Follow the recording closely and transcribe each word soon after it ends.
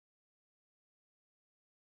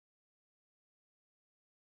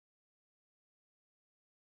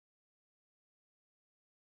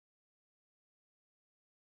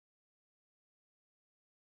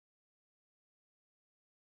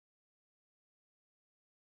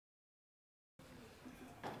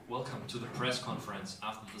Welcome to the press conference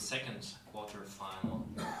after the second quarter final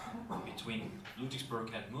between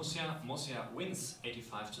Ludwigsburg and Murcia. Murcia wins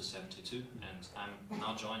 85-72, and I'm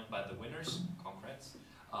now joined by the winners. Congrats.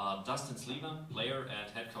 Dustin Sleever, player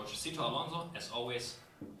and head coach Cito Alonso, as always,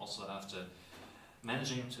 also after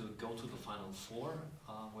managing to go to the Final Four.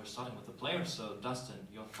 We're starting with the players, so Dustin,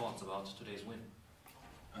 your thoughts about today's win?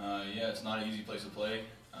 Yeah, it's not an easy place to play.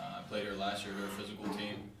 I played here last year, very physical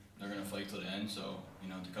team. They're going to fight till the end, so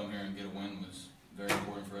to come here and get a win was very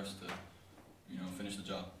important for us to finish the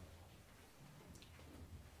job.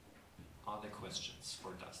 Are there questions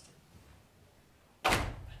for Dustin?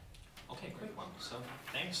 Okay, great one. So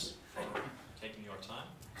thanks for taking your time.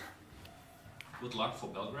 Good luck for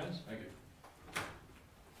Belgrade. Thank you.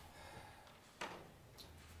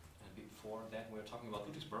 And before that, we're talking about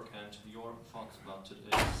Ludwigsburg and your thoughts about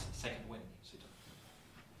today's second win, Cito.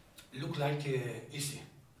 Look like easy,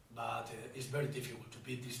 but it's very difficult to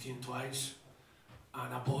beat this team twice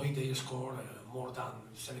and avoid they score more than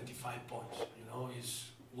 75 points. It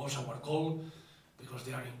was our goal because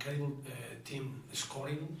they are incredible team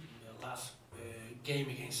scoring. The last game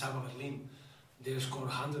against Alba Berlin, they scored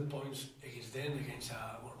 100 points against them,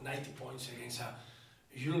 or 90 points against a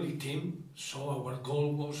EuroLeague team. So our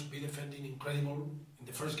goal was be defending incredible in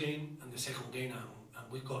the first game and the second game,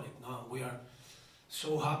 and we got it. Now we are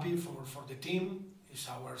so happy for the team. It's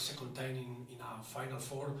our second time in a Final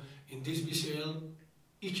Four. In this BCL,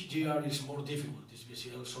 each year is more difficult, this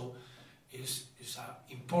BCL, so it's an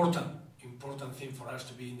important thing for us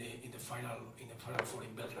to be in the Final Four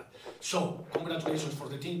in Belgrade. So, congratulations for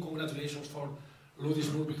the team, congratulations for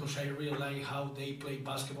Ludwigsburg, because I really like how they play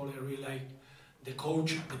basketball, I really like the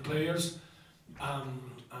coach, the players,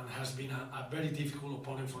 and has been a very difficult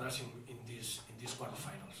opponent for us in these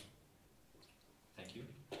quarterfinals. Thank you.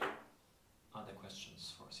 Other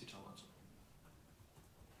questions for Cito Alonso?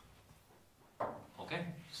 Okay,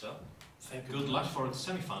 so Thank you. good luck for the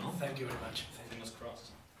semi-final. Thank you very much. Fingers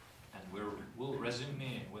crossed. And we'll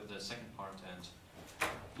resume with the second part and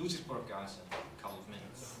Ludwigsburg guys in a couple of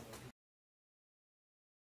minutes.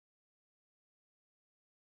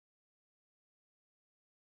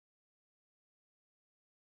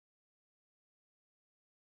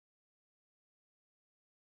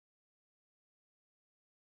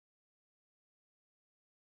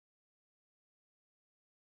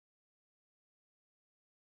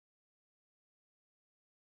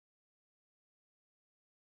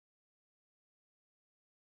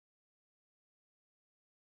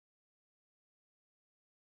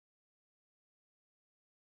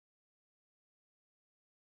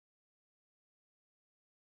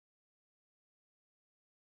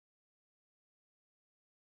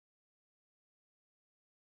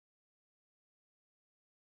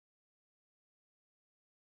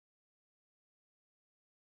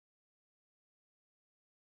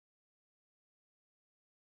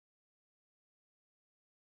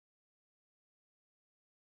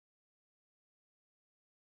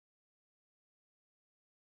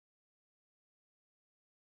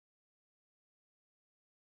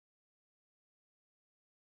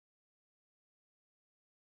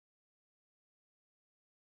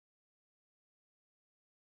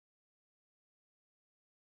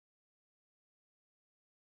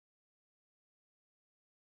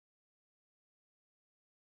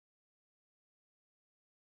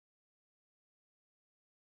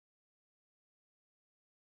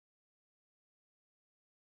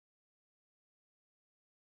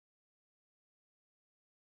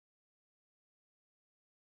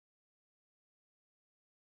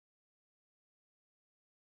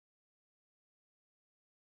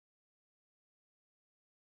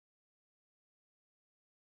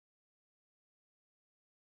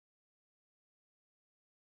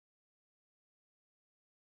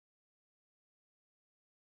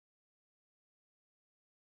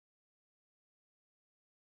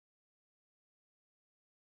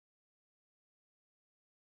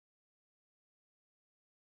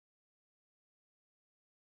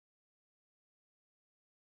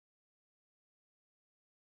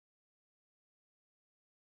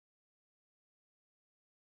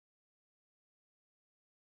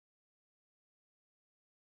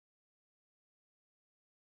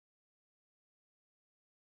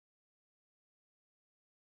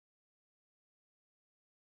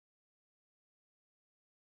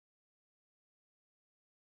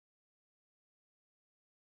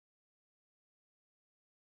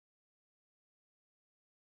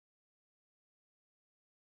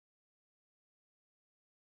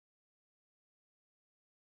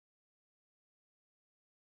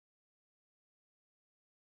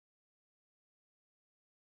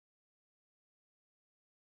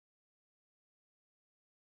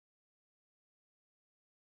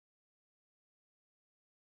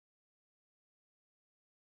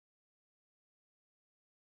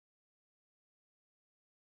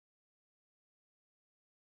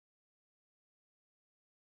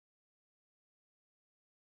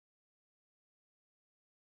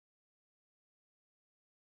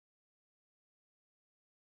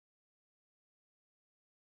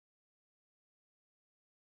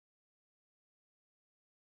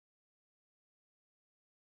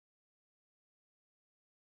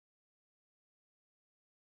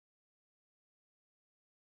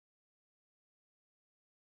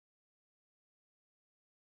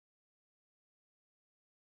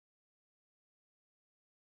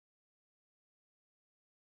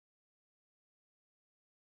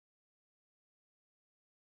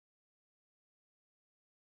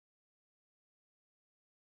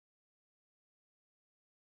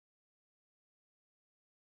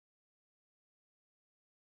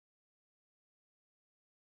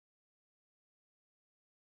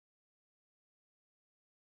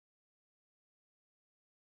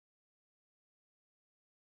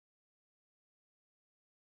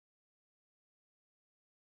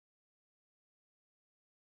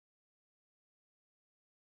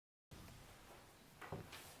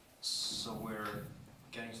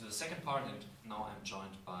 getting to the second part, and now I'm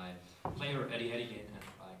joined by player Eddie again and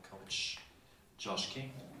by coach Josh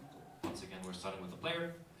King. Once again, we're starting with the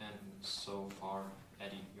player, and so far,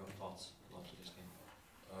 Eddie, your thoughts after this game?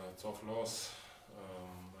 Tough loss.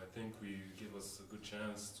 I think we gave us a good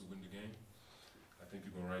chance to win the game. I think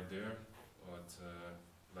we were right there, but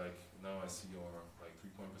like now I see our like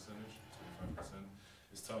 3-point percentage, 25%.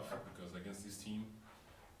 It's tough because against this team,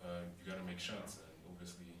 you gotta make shots, and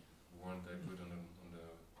obviously we weren't that good on the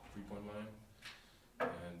 3-point line,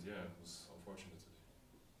 and yeah, it was unfortunate today.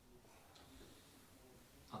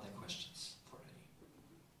 Other questions for Eddie?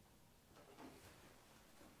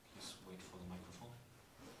 Please wait for the microphone.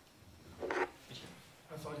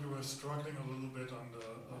 I thought you were struggling a little bit on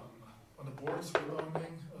the boards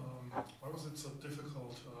rebounding. Why was it so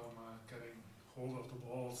difficult getting hold of the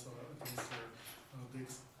balls against their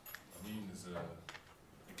bigs? I mean, it's a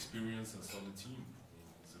experienced and solid team. I mean,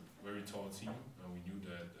 it's a very tall team, and we knew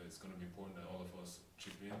that it's going to be important that all of us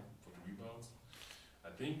chip in for the rebounds.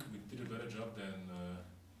 I think we did a better job than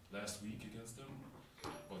last week against them,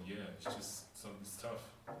 but yeah, it's just it's tough.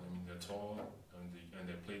 I mean, they're tall and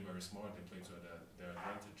they play very smart. They play to their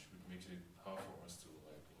advantage, which makes it hard for us to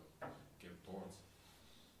get boards.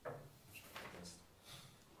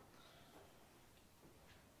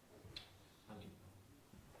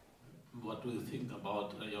 What do you think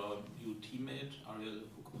about your new teammate, Ariel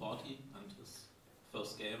Hukuporti, and his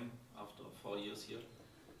first game after 4 years here?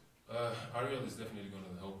 Ariel is definitely going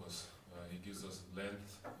to help us. He gives us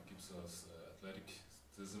length, he gives us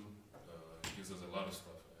athleticism, he gives us a lot of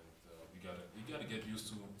stuff, and we gotta get used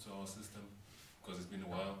to our system because it's been a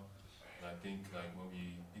while. And I think like when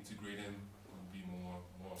we integrate him, it will be more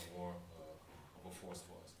of a force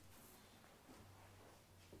for us.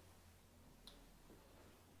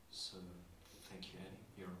 So, thank you, Eddie.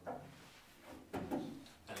 You're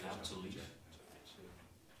allowed to leave,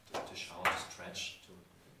 to shower, to stretch, to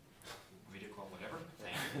video call, whatever.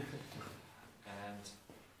 Thank you. And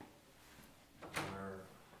we're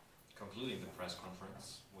concluding the press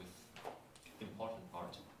conference with the important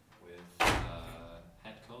part with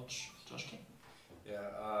head coach Josh King.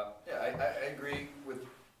 I agree with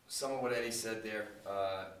some of what Eddie said there.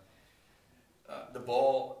 The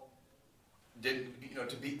ball didn't,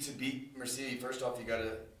 to beat Murcia. First off, you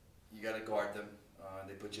gotta guard them.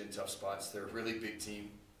 They put you in tough spots. They're a really big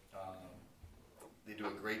team. They do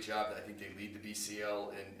a great job. I think they lead the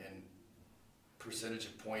BCL in percentage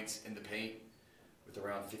of points in the paint with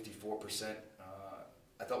around 54%.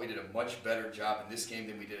 I thought we did a much better job in this game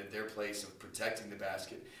than we did at their place of protecting the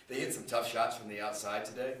basket. They hit some tough shots from the outside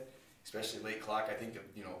today, especially late clock. I think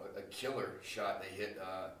a killer shot they hit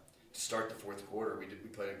to start the fourth quarter. We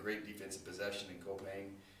played a great defensive possession, and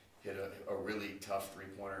Kopang hit a really tough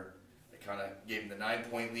three-pointer. It kind of gave them the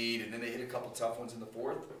 9-point lead, and then they hit a couple tough ones in the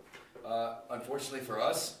fourth. Unfortunately for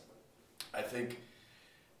us, I think,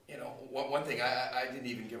 one thing I didn't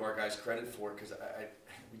even give our guys credit for, because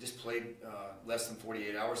we just played less than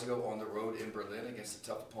 48 hours ago on the road in Berlin against a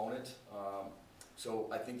tough opponent. So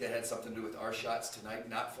I think that had something to do with our shots tonight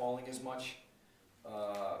not falling as much.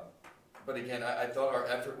 But again, I thought our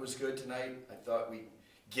effort was good tonight. I thought we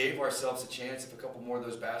gave ourselves a chance if a couple more of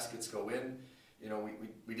those baskets go in.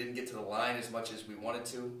 We didn't get to the line as much as we wanted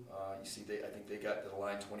to. You see, I think they got to the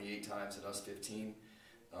line 28 times and us 15.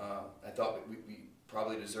 I thought we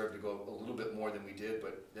probably deserved to go a little bit more than we did,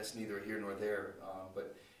 but that's neither here nor there.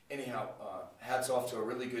 But anyhow, hats off to a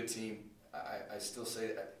really good team. I still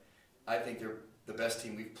say that I think they're the best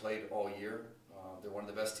team we've played all year. They're one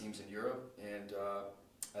of the best teams in Europe, and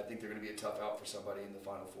I think they're going to be a tough out for somebody in the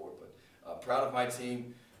Final Four. But proud of my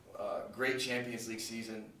team. Great Champions League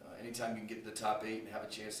season. Anytime you can get to the top 8 and have a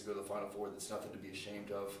chance to go to the Final Four, that's nothing to be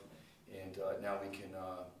ashamed of. And now we can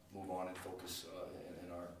move on and focus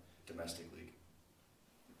in our domestic league.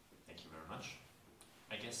 Thank you very much.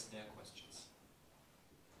 I guess there are questions.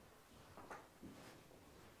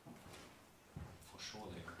 For sure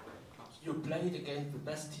there are. You played against the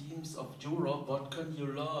best teams of Europe. What can you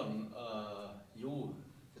learn,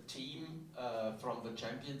 the team, from the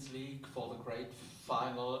Champions League for the great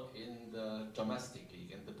final in the domestic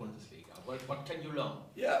league, in the Bundesliga? What can you learn?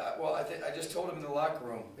 Yeah, well, I just told him in the locker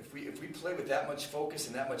room, if we play with that much focus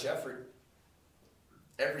and that much effort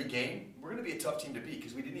every game, we're going to be a tough team to beat,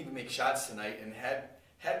 because we didn't even make shots tonight. And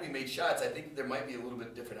had we made shots, I think there might be a little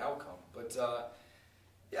bit different outcome. But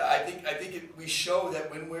yeah, I think we show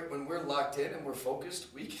that when we're locked in and we're focused,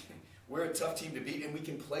 we're a tough team to beat, and we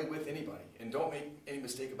can play with anybody. And don't make any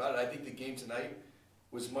mistake about it. I think the game tonight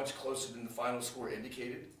was much closer than the final score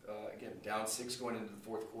indicated. Again, down 6 going into the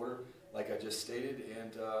fourth quarter, like I just stated.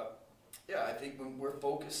 And yeah, I think when we're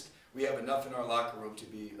focused, we have enough in our locker room to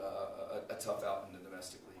be a tough out in the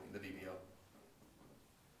domestic league, in the BBL.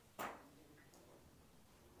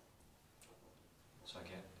 So I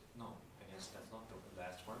guess that's not the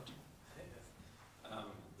last word.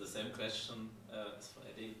 The same question as for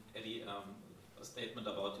Eddie. Eddie, a statement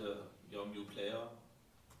about your new player,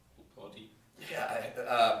 Porty.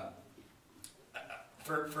 Yeah,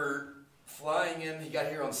 for flying in, he got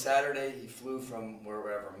here on Saturday. He flew from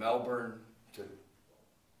wherever, Melbourne to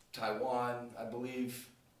Taiwan, I believe.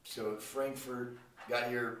 So Frankfurt, got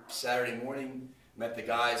here Saturday morning, met the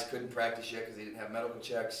guys, couldn't practice yet because he didn't have medical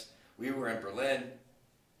checks. We were in Berlin.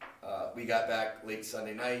 We got back late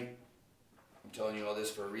Sunday night. I'm telling you all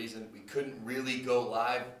this for a reason. We couldn't really go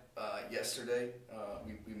live yesterday.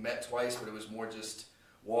 We met twice, but it was more just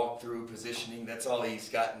walk through, positioning. That's all he's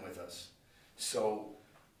gotten with us. So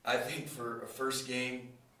I think for a first game,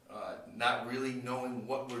 not really knowing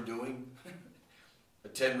what we're doing,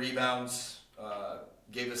 10 rebounds,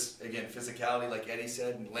 gave us, again, physicality, like Eddie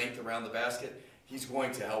said, and length around the basket. He's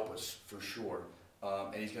going to help us for sure.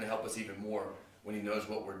 And he's going to help us even more when he knows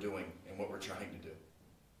what we're doing and what we're trying to do.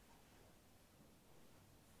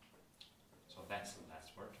 So that's the last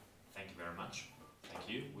word. Thank you very much. Thank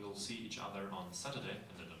you. We'll see each other on Saturday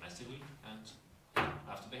in the domestic league and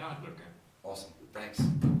after the Heidelberg game. Awesome. Thanks.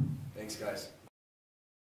 Thanks, guys.